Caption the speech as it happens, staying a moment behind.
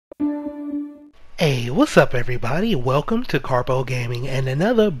Hey, what's up everybody? Welcome to Karpo Gaming and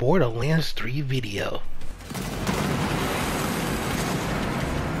another Borderlands 3 video.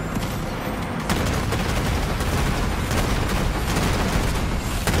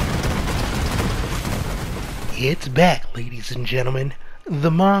 It's back, ladies and gentlemen.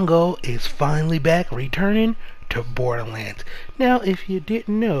 The MONGOL is finally back, returning to Borderlands. Now, if you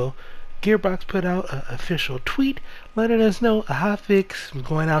didn't know, Gearbox put out an official tweet letting us know a hotfix was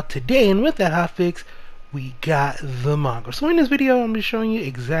going out today, and with that hotfix, we got the MONGOL. So in this video, I'm going to be showing you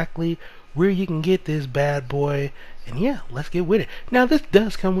exactly where you can get this bad boy, and yeah, let's get with it. Now, this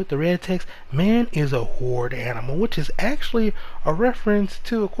does come with the red text, "Man is a horde animal," which is actually a reference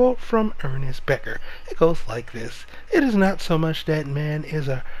to a quote from Ernest Becker. It goes like this: "It is not so much that man is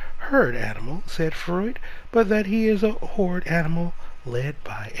a herd animal," said Freud, "but that he is a horde animal led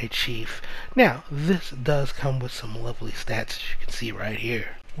by a chief." Now, this does come with some lovely stats, as you can see right here.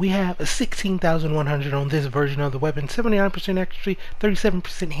 We have a 16,100 on this version of the weapon, 79% accuracy,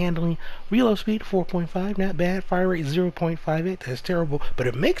 37% handling, reload speed 4.5, not bad, fire rate 0.58, that's terrible, but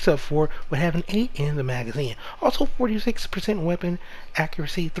it makes up for it with having 8 in the magazine. Also 46% weapon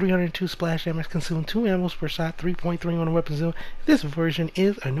accuracy, 302 splash damage, consume 2 ammo per shot, 3.3 on the weapon zone. This version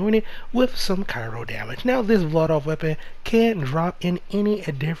is anointed with some Cairo damage. Now, this Vladov weapon can drop in any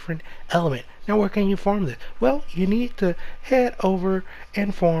different element. Now, where can you farm this? Well, you need to head over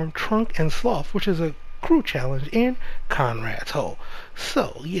and farm Thunk and Sloth, which is a crew challenge in Konrad's hole.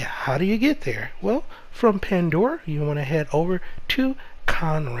 So, yeah, how do you get there? Well, from Pandora, you want to head over to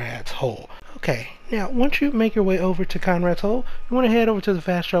Konrad's hole. Okay, now once you make your way over to Konrad's hole, you want to head over to the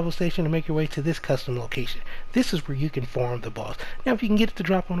fast travel station and make your way to this custom location. This is where you can farm the boss. Now, if you can get it to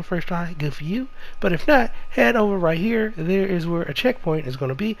drop on the first try, good for you. But if not, head over right here. There is where a checkpoint is going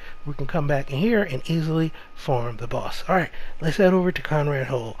to be. We can come back in here and easily farm the boss. Alright, let's head over to Konrad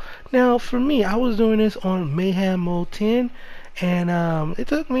hole. Now, for me, I was doing this on Mayhem mode 10. And it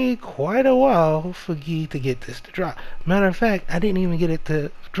took me quite a while for Guy to get this to drop. Matter of fact, I didn't even get it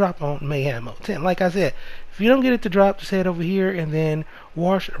to drop on Mayhem mode 10. Like I said, if you don't get it to drop, just head over here and then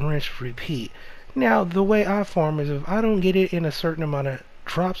wash, rinse, repeat. Now, the way I farm is if I don't get it in a certain amount of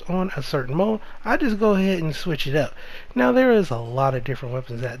drops on a certain mode, I just go ahead and switch it up. Now, there is a lot of different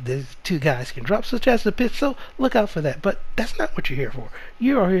weapons that these two guys can drop, such as the pistol. Look out for that, but that's not what you're here for.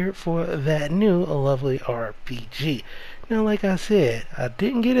 You are here for that new lovely RPG. Now, like I said, I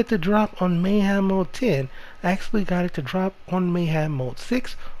didn't get it to drop on Mayhem mode 10. I actually got it to drop on Mayhem mode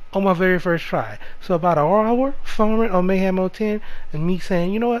 6 on my very first try. So about an hour farming on Mayhem mode 10 and me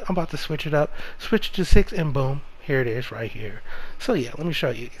saying, you know what, I'm about to switch it up, switch it to 6, and boom, here it is right here. So yeah, let me show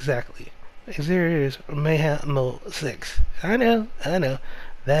you exactly. There it is, Mayhem mode 6. I know,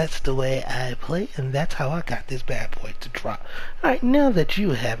 that's the way I play, and that's how I got this bad boy to drop. Alright, now that you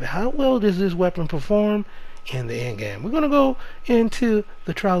have it, how well does this weapon perform in the end game? We're going to go into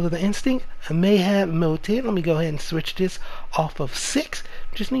the Trials of the Instinct, Mayhem mode 10. Let me go ahead and switch this off of 6.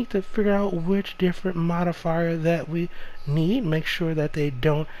 Just need to figure out which different modifier that we need. Make sure that they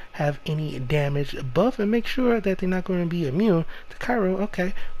don't have any damage buff, and make sure that they're not going to be immune to Cairo.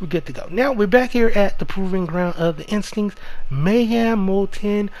 Okay, we're good to go. Now we're back here at the proving ground of the Instincts, Mayhem mode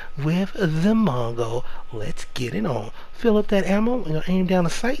 10 with the MONGOL. Let's get it on. Fill up that ammo. We're going to aim down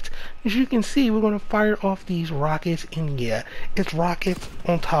the sights. As you can see, we're going to fire off these rockets, and yeah, it's rockets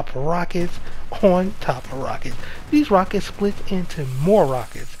on top of rockets on top of rockets. These rockets split into more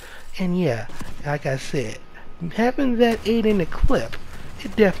rockets, and yeah, like I said, having that 8 in the clip,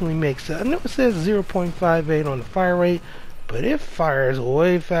 it definitely makes sense. I know it says 0.58 on the fire rate, but it fires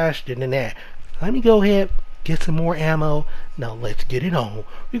way faster than that. Let me go ahead, get some more ammo. Now let's get it on.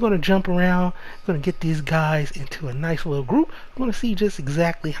 We're going to jump around. We're going to get these guys into a nice little group. We're going to see just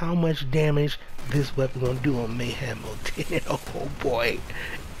exactly how much damage this weapon is going to do on Mayhem mode 10. Oh boy,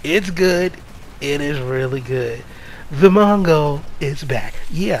 it's good. It is really good. The MONGOL is back.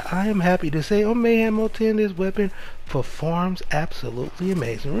 Yeah, I am happy to say on Mayhem mode 10, this weapon performs absolutely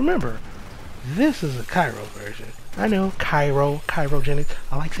amazing. Remember, this is a Cairo version. I know, Cairogenics.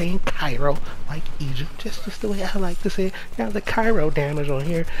 I like saying Cairo, like Egypt, just the way I like to say it. Now, the Cairo damage on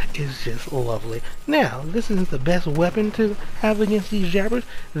here is just lovely. Now, this isn't the best weapon to have against these jabbers.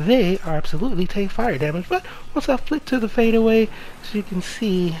 They absolutely take fire damage, but once I flip to the fadeaway, as you can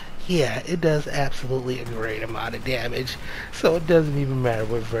see, yeah, it does absolutely a great amount of damage. So it doesn't even matter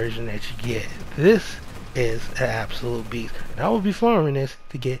what version that you get. This is an absolute beast. And I will be farming this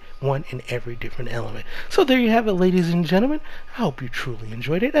to get one in every different element. So there you have it, ladies and gentlemen. I hope you truly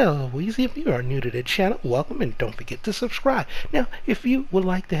enjoyed it. As always, if you are new to the channel, welcome, and don't forget to subscribe. Now, if you would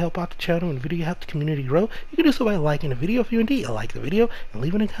like to help out the channel and the video, help the community grow, you can do so by liking the video if you indeed like the video, and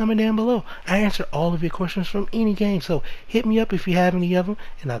leaving a comment down below. I answer all of your questions from any game, so hit me up if you have any of them,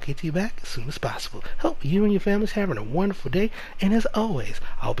 and I'll get to you back as soon as possible. Hope you and your families having a wonderful day, and as always,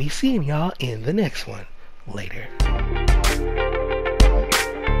 I'll be seeing y'all in the next one. Later.